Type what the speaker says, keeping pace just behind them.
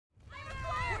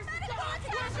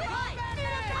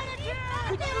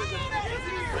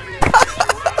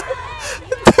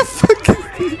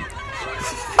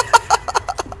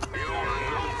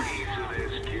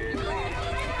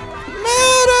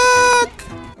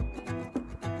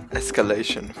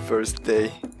Escalation, first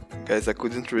day. Guys, I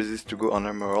couldn't resist to go on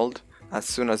Emerald as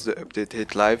soon as the update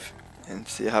hit live and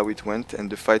see how it went,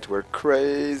 and the fight were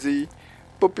crazy.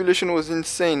 Population was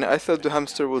insane. I thought the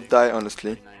hamster would die,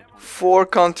 honestly. 4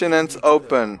 continents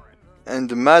open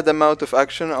and a mad amount of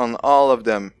action on all of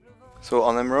them. So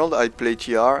on Emerald I played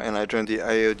TR and I joined the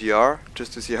IODR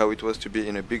just to see how it was to be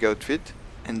in a big outfit,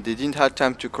 and they didn't have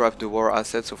time to craft the war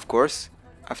assets, of course,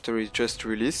 after it just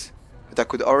released. But I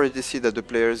could already see that the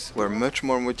players were much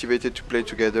more motivated to play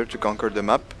together to conquer the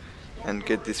map and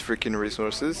get these freaking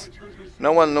resources.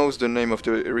 No one knows the name of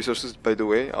the resources, by the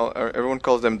way. Everyone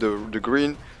calls them the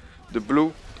green, the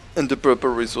blue and the purple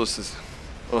resources.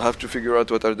 I'll have to figure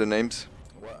out what are the names.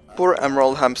 Poor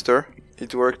Emerald hamster.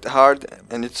 It worked hard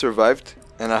and it survived,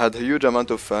 and I had a huge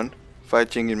amount of fun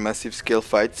fighting in massive scale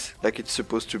fights like it's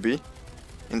supposed to be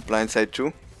in Planetside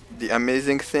 2. The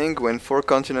amazing thing when 4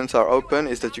 continents are open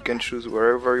is that you can choose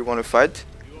wherever you want to fight.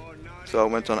 So I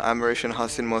went on Admiration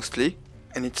Hassin mostly,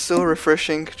 and it's so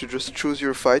refreshing to just choose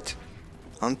your fight.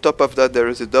 On top of that there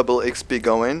is a double XP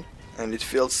going, and it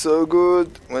feels so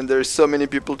good when there is so many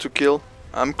people to kill.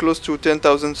 I'm close to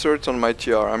 10,000 certs on my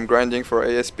TR. I'm grinding for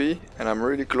ASP and I'm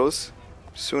really close.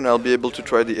 Soon I'll be able to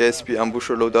try the ASP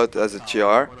Ambusher loadout as a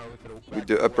TR with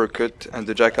the uppercut and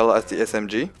the jackal as the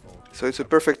SMG. So it's a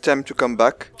perfect time to come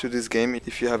back to this game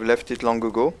if you have left it long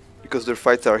ago, because the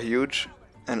fights are huge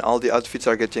and all the outfits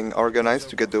are getting organized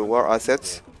to get the war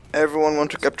assets. Everyone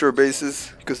wants to capture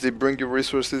bases because they bring you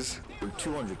resources.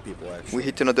 200 people actually. We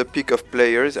hit another peak of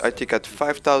players, I think at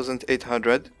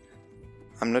 5,800.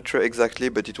 I'm not sure exactly,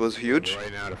 but it was huge.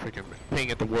 Right now the freaking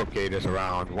ping at the warp gate is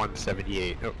around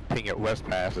 178. Oh, ping at West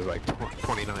Pass is like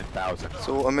 29,000.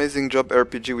 So amazing job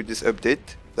RPG with this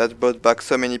update that brought back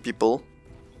so many people.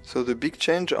 So the big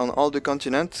change on all the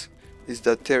continents is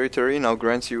that territory now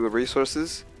grants you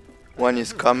resources. One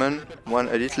is common, one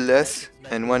a little less,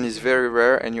 and one is very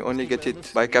rare, and you only get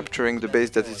it by capturing the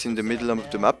base that is in the middle of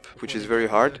the map, which is very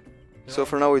hard. So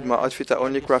for now with my outfit I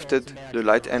only crafted the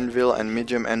light anvil and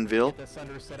medium anvil.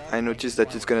 I noticed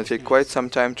that it's gonna take quite some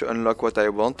time to unlock what I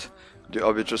want. The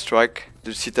orbital strike,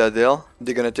 the citadel,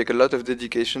 they're gonna take a lot of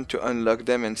dedication to unlock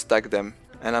them and stack them.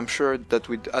 And I'm sure that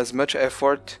with as much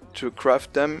effort to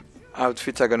craft them,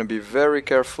 outfits are gonna be very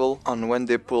careful on when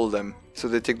they pull them, so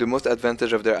they take the most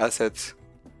advantage of their assets.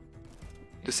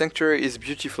 The sanctuary is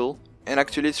beautiful, and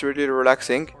actually it's really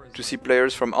relaxing to see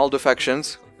players from all the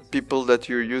factions, people that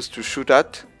you're used to shoot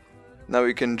at. Now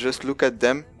you can just look at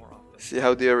them, see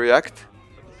how they react.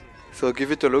 So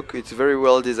give it a look, it's very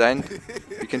well designed.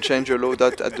 You can change your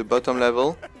loadout at the bottom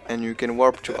level, and you can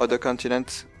warp to other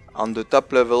continents on the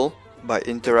top level by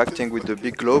interacting with the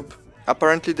big globe.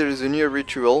 Apparently there is a new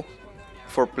ritual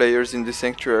for players in the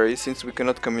sanctuary. Since we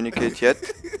cannot communicate yet,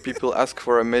 people ask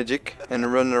for a magic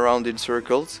and run around in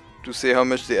circles to say how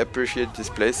much they appreciate this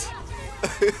place.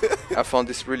 I found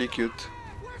this really cute.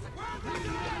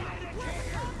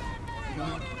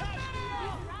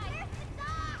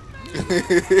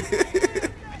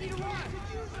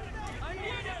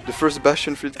 The first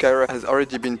Bastion Field Kyra has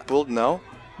already been pulled now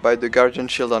by the Guardian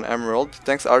Shield on Emerald.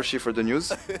 Thanks Archie for the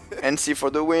news. NC for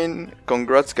the win!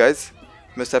 Congrats guys!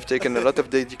 Must have taken a lot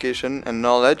of dedication and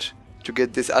knowledge to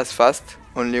get this as fast,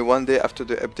 only one day after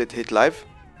the update hit live.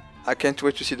 I can't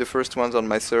wait to see the first ones on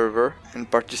my server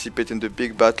and participate in the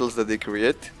big battles that they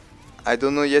create. I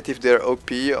don't know yet if they're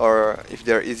OP or if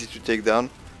they're easy to take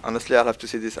down. Honestly, I'll have to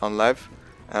see this on live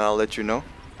and I'll let you know.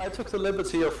 I took the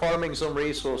liberty of farming some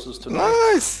resources tonight.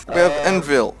 Nice! We have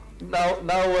Anvil. Now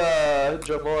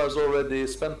Jamor has already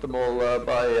spent them all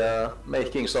by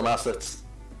making some assets.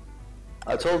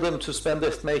 I told him to spend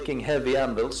it making heavy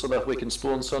anvils so that we can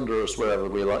spawn Sunderers wherever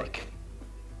we like.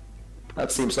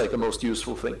 That seems like the most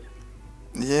useful thing.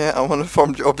 Yeah, I want to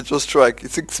farm the orbital strike.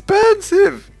 It's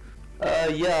expensive!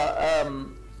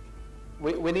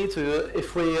 We need to,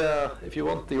 if you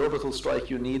want the orbital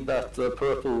strike, you need that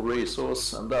purple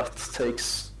resource, and that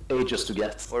takes ages to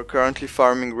get. We're currently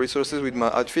farming resources with my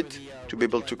outfit to be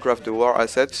able to craft the war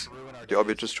assets, the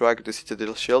orbital strike, the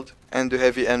citadel shield, and the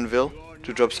heavy anvil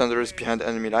to drop thunderers behind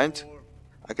enemy lines.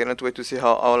 I cannot wait to see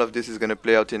how all of this is gonna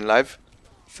play out in live.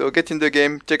 So get in the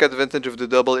game, take advantage of the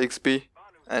double XP,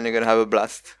 and you're gonna have a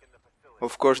blast.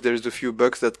 Of course there's a few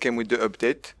bugs that came with the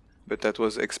update, but that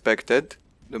was expected.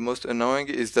 The most annoying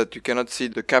is that you cannot see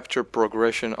the capture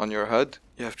progression on your HUD.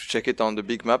 You have to check it on the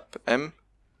big map, M.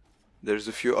 There's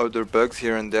a few other bugs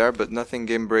here and there, but nothing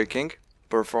game breaking.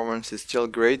 Performance is still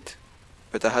great,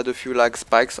 but I had a few lag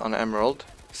spikes on Emerald,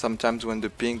 sometimes when the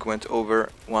ping went over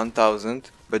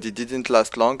 1000, but it didn't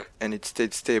last long and it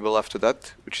stayed stable after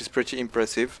that, which is pretty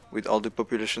impressive with all the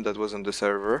population that was on the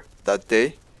server that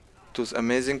day. It was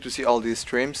amazing to see all these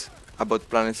streams about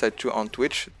Planetside 2 on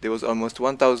Twitch. There was almost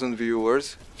 1000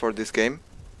 viewers for this game.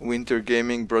 Winter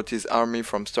Gaming brought his army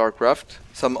from StarCraft.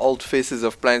 Some old faces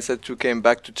of Planetside 2 came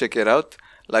back to check it out,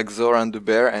 like Zoran the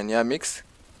Bear and Yamix,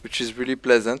 which is really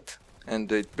pleasant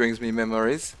and it brings me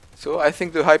memories. So I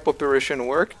think the hype operation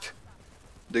worked.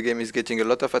 The game is getting a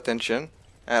lot of attention,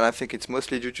 and I think it's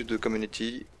mostly due to the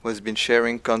community who has been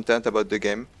sharing content about the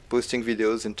game, posting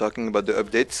videos and talking about the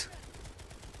updates.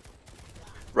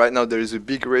 Right now there is a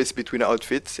big race between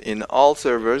outfits in all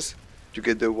servers to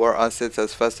get the war assets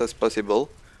as fast as possible,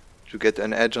 to get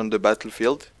an edge on the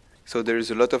battlefield. So there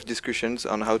is a lot of discussions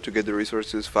on how to get the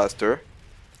resources faster,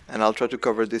 and I'll try to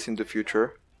cover this in the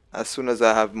future as soon as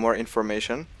I have more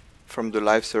information from the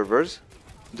live servers.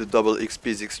 The double XP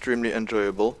is extremely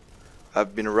enjoyable.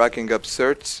 I've been racking up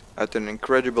certs at an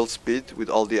incredible speed with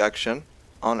all the action.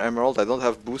 On Emerald I don't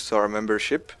have boosts or a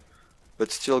membership,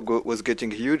 but still was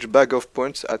getting huge bag of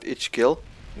points at each kill,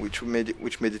 which made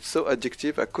it so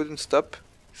addictive I couldn't stop.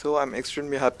 So I'm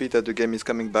extremely happy that the game is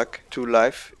coming back to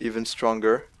life, even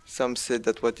stronger. Some said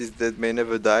that what is dead may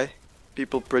never die.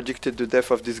 People predicted the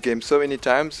death of this game so many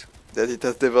times that it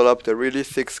has developed a really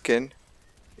thick skin.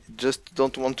 It just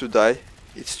don't want to die.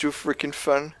 It's too freaking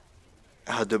fun.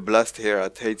 I had a blast here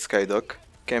at Hate Skydock,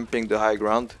 camping the high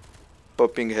ground,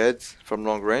 popping heads from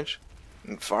long range,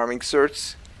 and farming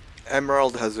certs.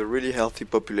 Emerald has a really healthy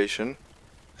population,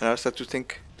 and I started to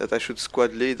think that I should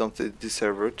squad lead on this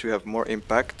server to have more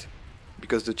impact,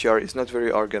 because the TR is not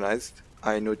very organized.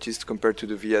 I noticed compared to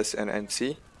the VS and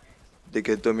NC, they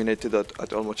get dominated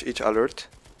at almost each alert.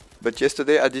 But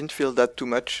yesterday I didn't feel that too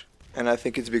much, and I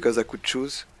think it's because I could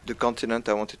choose the continent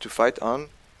I wanted to fight on.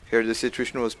 Here the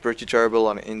situation was pretty terrible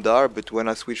on Indar, but when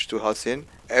I switched to Hassin,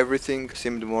 everything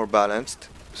seemed more balanced.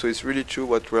 So it's really true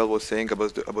what Rel was saying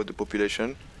about the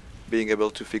population being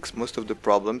able to fix most of the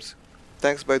problems.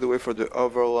 Thanks by the way for the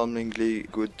overwhelmingly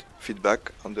good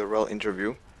feedback on the Rel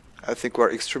interview. I think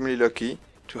we're extremely lucky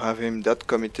to have him that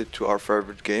committed to our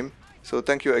favorite game. So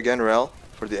thank you again Rel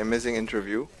for the amazing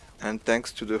interview, and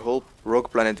thanks to the whole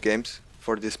Rogue Planet Games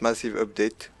for this massive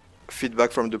update.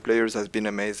 Feedback from the players has been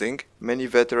amazing. Many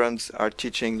veterans are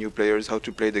teaching new players how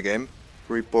to play the game,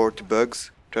 report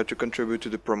bugs, try to contribute to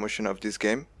the promotion of this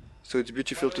game. So it's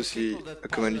beautiful to see a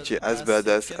community as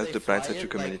badass as the Planetside 2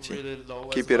 community.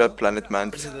 Keep it up, Planet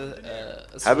Man.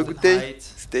 Have a good day,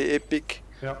 stay epic.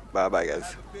 Bye bye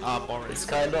guys. It's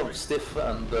kind of stiff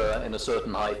and in a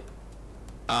certain height.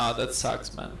 That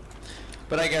sucks, man.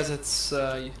 But I guess it's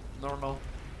normal.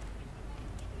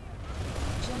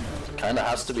 Kinda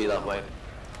has to be that way.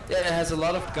 Yeah, it has a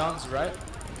lot of guns, right?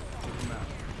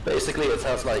 Basically it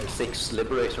has like 6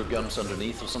 Liberator guns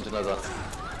underneath or something like that.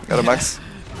 Got a max.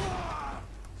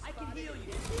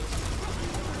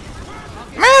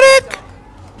 Medic!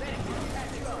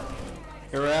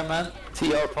 Here I am, man.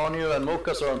 TR Ponyo and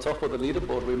Moukass are on top of the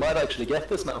leaderboard. We might actually get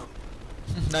this now.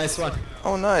 Nice one.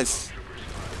 Oh nice.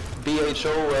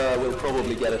 BHO will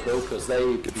probably get it though, because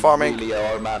they farming. really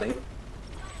are manning.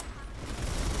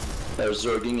 They're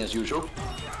zerging as usual.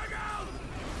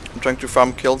 I'm trying to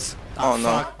farm kills. Oh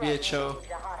no. Fuck BHO.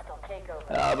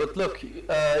 But look,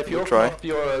 if you open up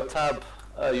your tab,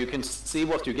 you can see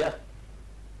what you get.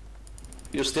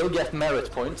 You still get merit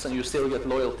points and you still get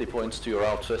loyalty points to your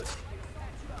outfit.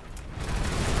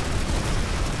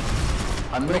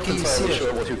 I'm not entirely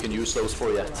sure what you can use those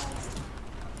for yet.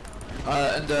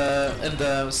 In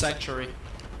the sanctuary.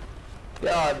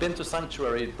 Yeah, I've been to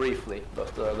Sanctuary briefly,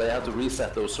 but they had to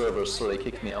reset those servers, so they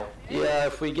kicked me out. Yeah,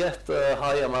 if we get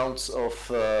high amounts of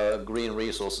green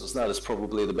resources, that is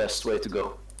probably the best way to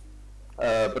go.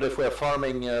 But if we're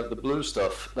farming the blue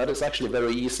stuff, that is actually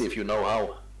very easy if you know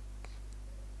how.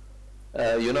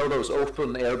 You know those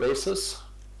open air bases,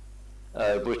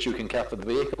 which you can cap with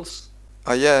vehicles?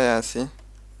 Oh yeah, I see.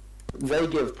 They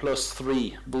give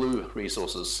 +3 blue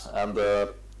resources, and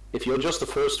if you're just the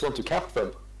first one to cap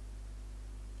them,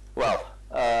 well,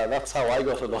 that's how I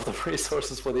got a lot of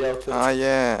resources for the outfit. Ah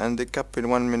yeah, and they cap in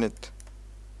 1 minute.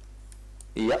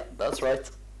 Yeah, that's right.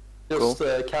 Just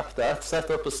cool. Cap that,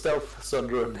 set up a stealth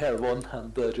Sunder in Air 1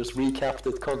 and just recapped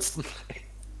it constantly.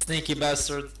 Sneaky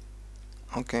bastard.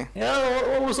 Okay. Yeah,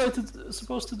 what was I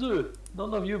supposed to do?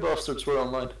 None of you bastards were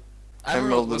online.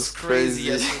 Emerald was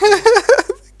crazy.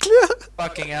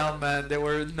 Fucking hell, man, they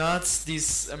were nuts,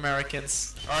 these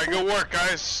Americans. Alright, good work,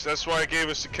 guys. That's why I gave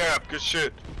us the cap. Good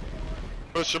shit.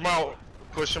 Push them out.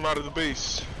 Push them out of the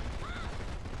base.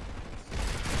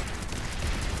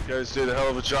 You guys did a hell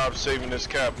of a job saving this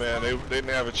cap, man. They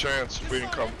didn't have a chance if we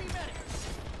didn't come.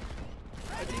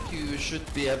 I think you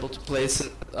should be able to place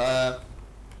it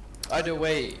either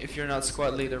way if you're not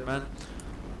squad leader, man.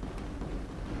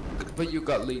 But you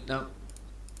got lead now.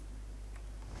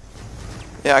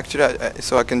 Yeah, actually,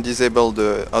 so I can disable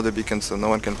the other beacon so no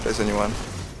one can place anyone.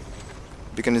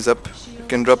 Beacon is up. You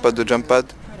can drop at the jump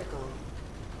pad.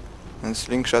 And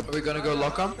slingshot. Are we gonna go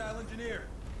lock on?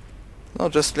 No,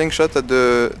 just slingshot at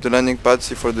the landing pad,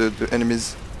 see for the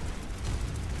enemies.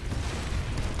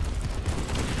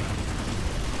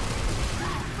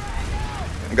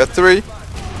 I got 3.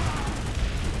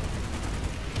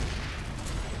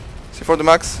 See for the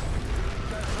max.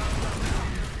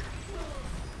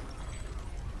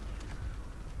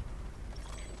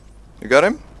 You got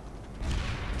him?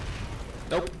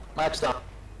 Nope. Max down.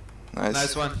 Nice.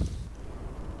 Nice one.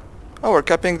 Oh, we're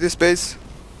capping this base.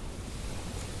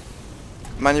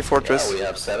 Mani Fortress. Yeah, we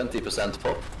have 70%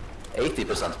 pop.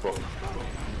 80% pop.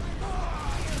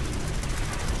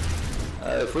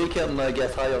 If we can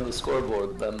get high on the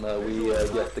scoreboard, then we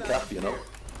get the cap, you know.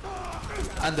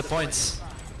 And the points.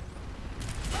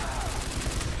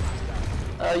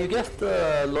 You get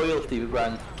loyalty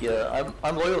rank.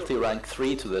 I'm loyalty rank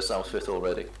 3 to this outfit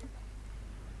already.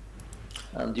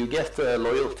 And you get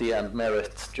loyalty and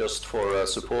merit just for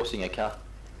supporting a cap.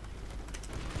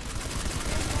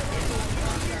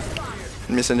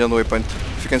 Enemy send on the waypoint.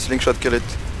 If you can slingshot, kill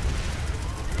it.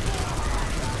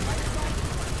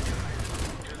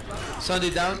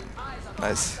 Sunday down.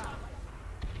 Nice.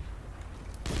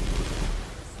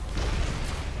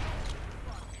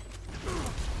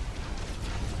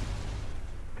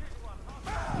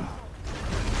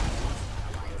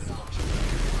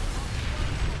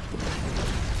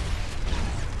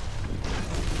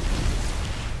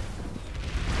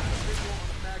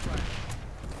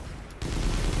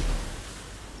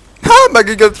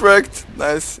 Maggie got wrecked.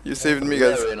 Nice, you saved me,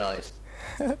 guys. Very nice.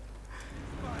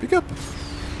 Pick up.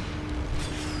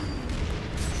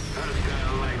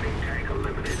 Hostile lightning tank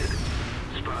eliminated.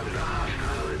 Spotted a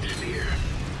hostile engineer.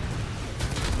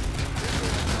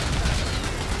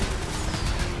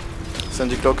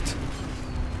 Sandy clocked.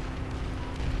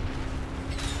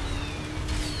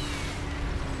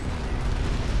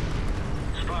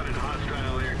 Spotted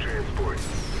hostile air transport.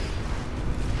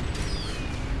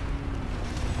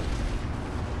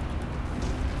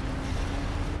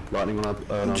 Lightning on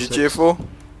GTFO.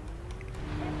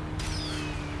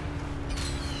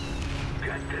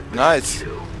 Nice.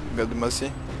 Got the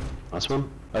Mossy. Nice one.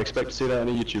 I expect to see that in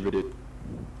a YouTube video.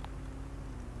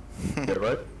 Yeah,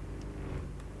 right?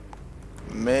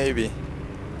 Maybe.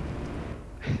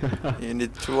 You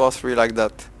need 2 or 3 like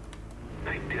that.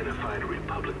 Identified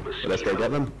Republic mosquito. Let's go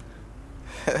get them.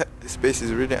 This base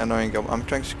is really annoying. I'm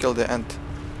trying to kill the ant.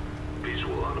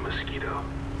 Visual on a mosquito.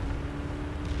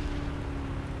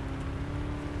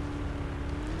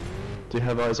 Do you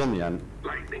have eyes on the ant?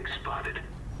 Lightning spotted.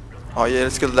 Oh yeah,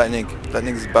 let's kill lightning.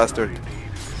 Lightning is a bastard.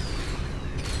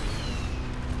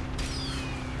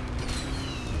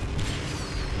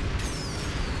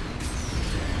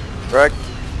 Correct.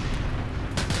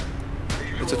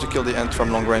 Let's have to kill the ant from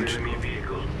long range. Enemy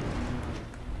vehicle.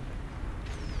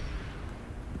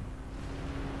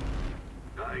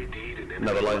 ID'd an enemy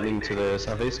Another lightning to the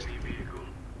southeast. vehicle.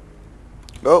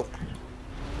 Go.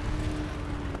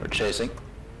 We're chasing.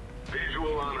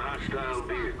 Visual on hostile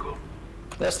vehicle.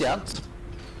 There's the ant.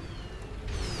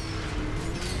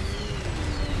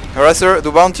 Harasser, the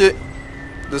bounty.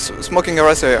 The smoking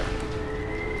harasser here.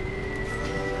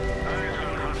 Eyes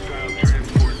on hostile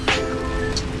transport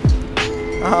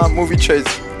vehicle. Haha, movie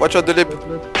chase. Watch out the lip.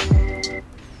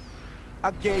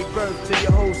 I gave birth to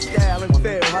your whole style and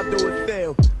feel. How do it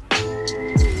feel?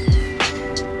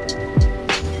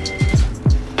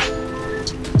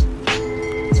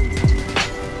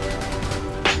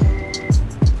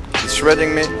 He's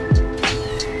shredding me.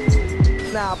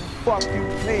 Nah, fuck you,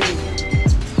 pain.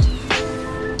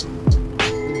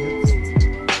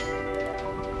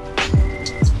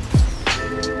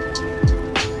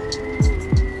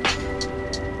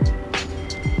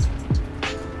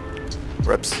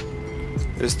 Reps.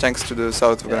 There's tanks to the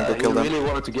south. We're gonna go kill them. He really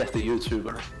wanted to get the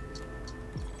YouTuber.